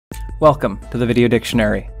Welcome to the Video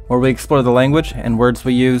Dictionary, where we explore the language and words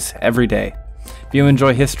we use every day. If you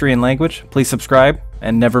enjoy history and language, please subscribe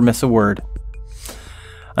and never miss a word.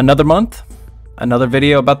 Another month, another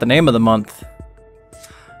video about the name of the month.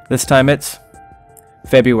 This time it's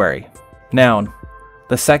February. Noun,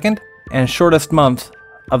 the second and shortest month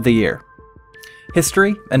of the year.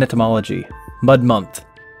 History and etymology. Mud month.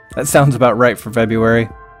 That sounds about right for February.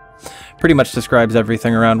 Pretty much describes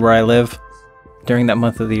everything around where I live during that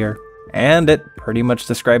month of the year. And it pretty much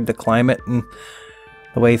described the climate and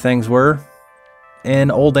the way things were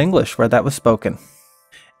in Old English, where that was spoken.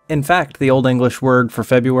 In fact, the Old English word for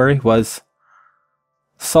February was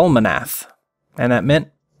Sulmanath, and that meant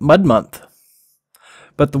mud month.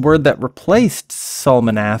 But the word that replaced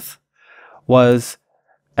Sulmanath was,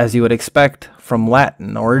 as you would expect, from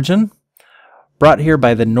Latin origin, brought here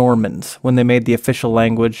by the Normans when they made the official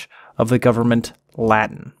language of the government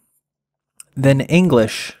Latin. Then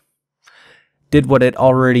English did what it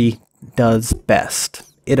already does best.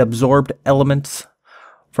 It absorbed elements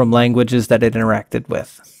from languages that it interacted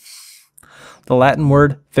with. The Latin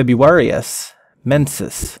word Februarius,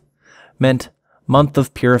 mensis, meant month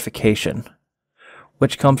of purification,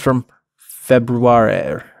 which comes from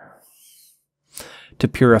februare, to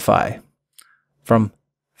purify, from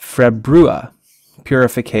februa,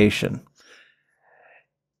 purification.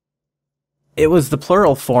 It was the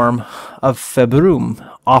plural form of februm,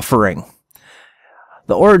 offering.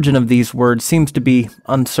 The origin of these words seems to be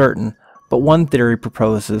uncertain, but one theory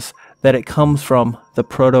proposes that it comes from the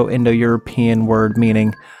Proto-Indo-European word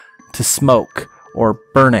meaning to smoke or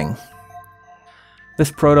burning.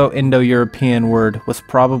 This Proto-Indo-European word was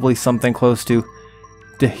probably something close to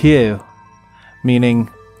dehiu, meaning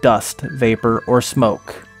dust, vapor, or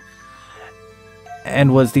smoke,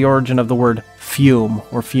 and was the origin of the word fume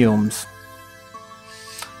or fumes.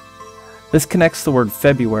 This connects the word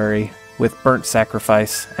February with burnt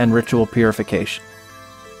sacrifice and ritual purification.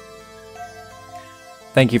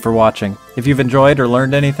 Thank you for watching. If you've enjoyed or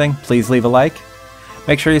learned anything, please leave a like.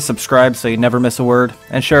 Make sure you subscribe so you never miss a word,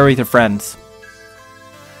 and share with your friends.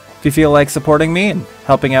 If you feel like supporting me and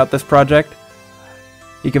helping out this project,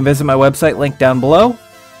 you can visit my website linked down below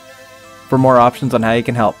for more options on how you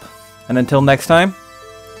can help. And until next time,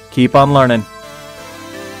 keep on learning.